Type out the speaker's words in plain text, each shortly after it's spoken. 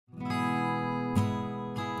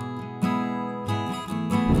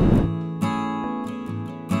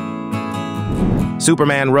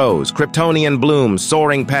Superman Rose, Kryptonian Bloom,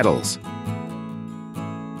 Soaring Petals.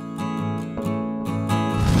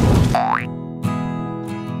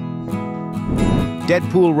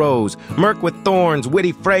 Deadpool Rose, Murk with Thorns,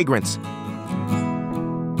 Witty Fragrance.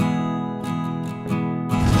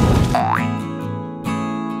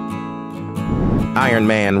 Iron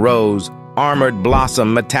Man Rose, Armored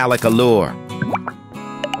Blossom, Metallic Allure.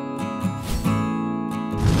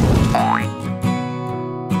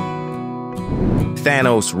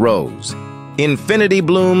 Thanos Rose, Infinity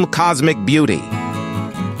Bloom, Cosmic Beauty.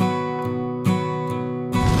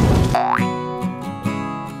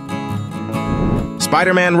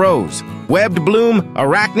 Spider-Man Rose, Webbed Bloom,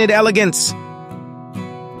 Arachnid Elegance.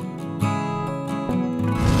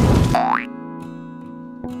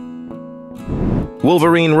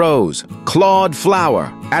 Wolverine Rose, Clawed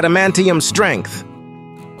Flower, Adamantium Strength.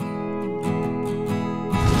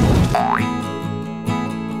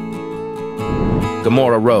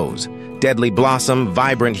 Gamora Rose, Deadly Blossom,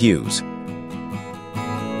 Vibrant Hues.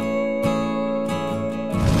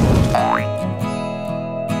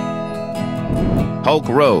 Hulk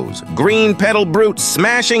Rose, Green Petal Brute,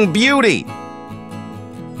 Smashing Beauty.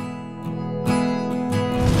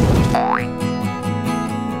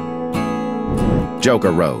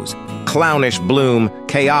 Joker Rose, Clownish Bloom,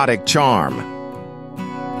 Chaotic Charm.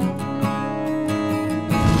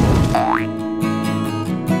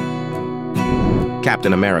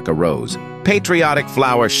 Captain America Rose, Patriotic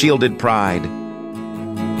Flower, Shielded Pride.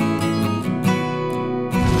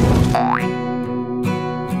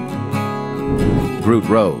 Groot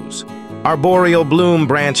Rose, Arboreal Bloom,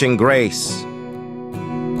 Branching Grace.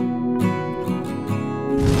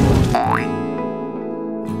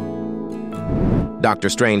 Doctor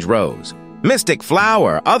Strange Rose, Mystic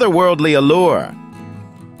Flower, Otherworldly Allure.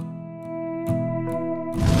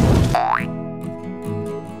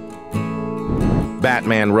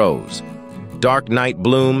 Batman Rose, Dark Knight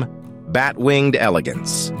Bloom, Bat-Winged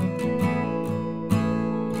Elegance.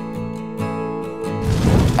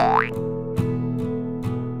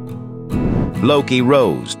 Loki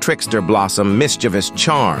Rose, Trickster Blossom, Mischievous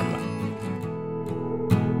Charm.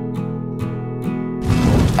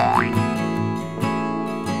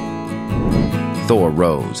 Thor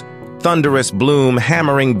Rose, Thunderous Bloom,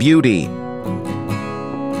 Hammering Beauty.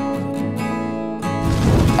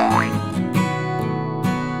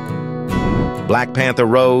 Black Panther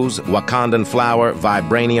Rose, Wakandan Flower,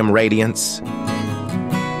 Vibranium Radiance.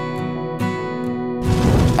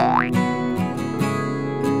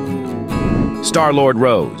 Star-Lord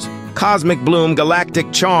Rose, Cosmic Bloom,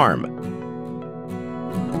 Galactic Charm.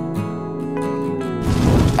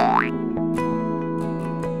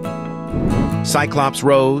 Cyclops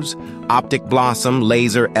Rose, Optic Blossom,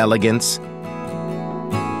 Laser Elegance.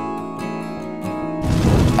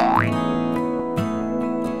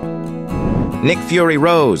 Nick Fury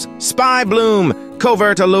Rose, Spy Bloom,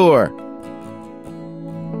 Covert Allure.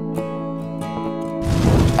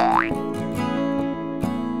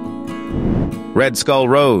 Red Skull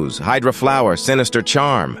Rose, Hydra Flower, Sinister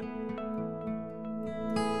Charm.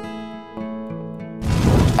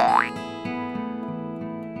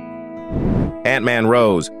 Ant-Man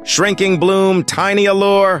Rose, Shrinking Bloom, Tiny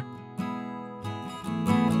Allure.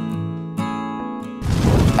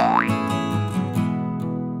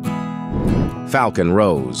 Falcon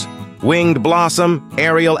Rose, Winged Blossom,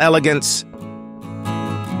 Aerial Elegance.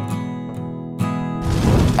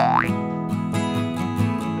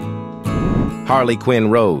 Harley Quinn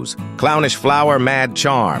Rose, Clownish Flower, Mad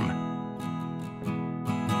Charm.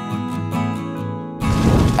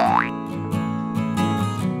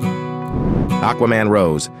 Aquaman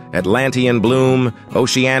Rose, Atlantean Bloom,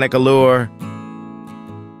 Oceanic Allure.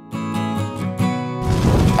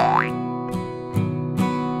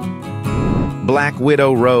 Black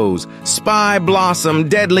Widow Rose, Spy Blossom,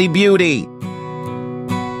 Deadly Beauty.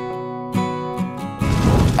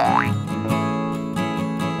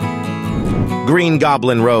 Green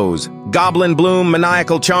Goblin Rose, Goblin Bloom,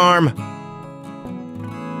 Maniacal Charm.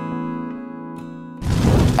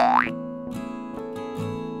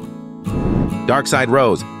 Darkseid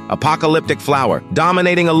Rose, Apocalyptic Flower,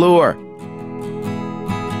 Dominating Allure.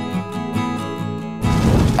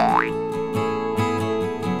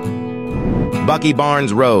 Bucky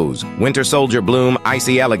Barnes Rose, Winter Soldier Bloom,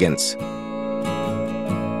 Icy Elegance.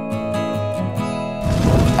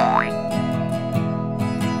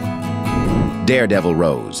 Daredevil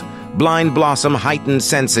Rose, Blind Blossom, Heightened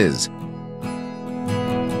Senses.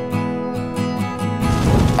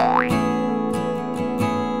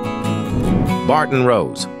 Barton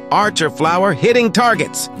Rose, Archer Flower, Hitting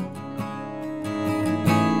Targets.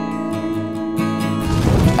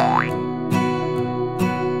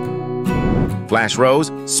 Flash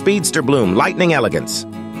Rose, Speedster Bloom, Lightning Elegance.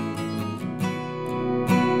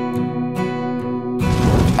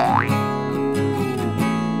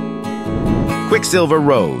 Quicksilver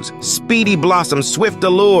Rose, Speedy Blossom, Swift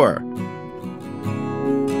Allure.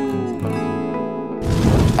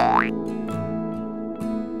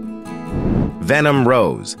 Venom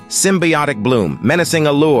Rose, Symbiotic Bloom, Menacing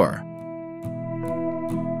Allure.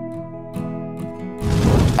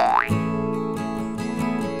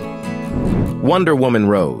 Wonder Woman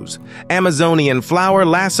Rose, Amazonian Flower,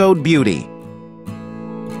 Lassoed Beauty.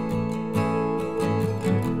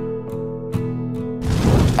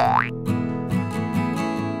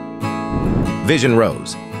 Vision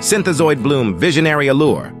Rose, Synthezoid Bloom, Visionary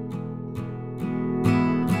Allure.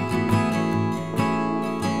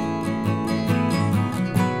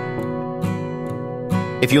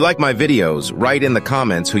 If you like my videos, write in the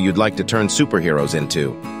comments who you'd like to turn superheroes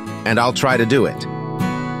into, and I'll try to do it.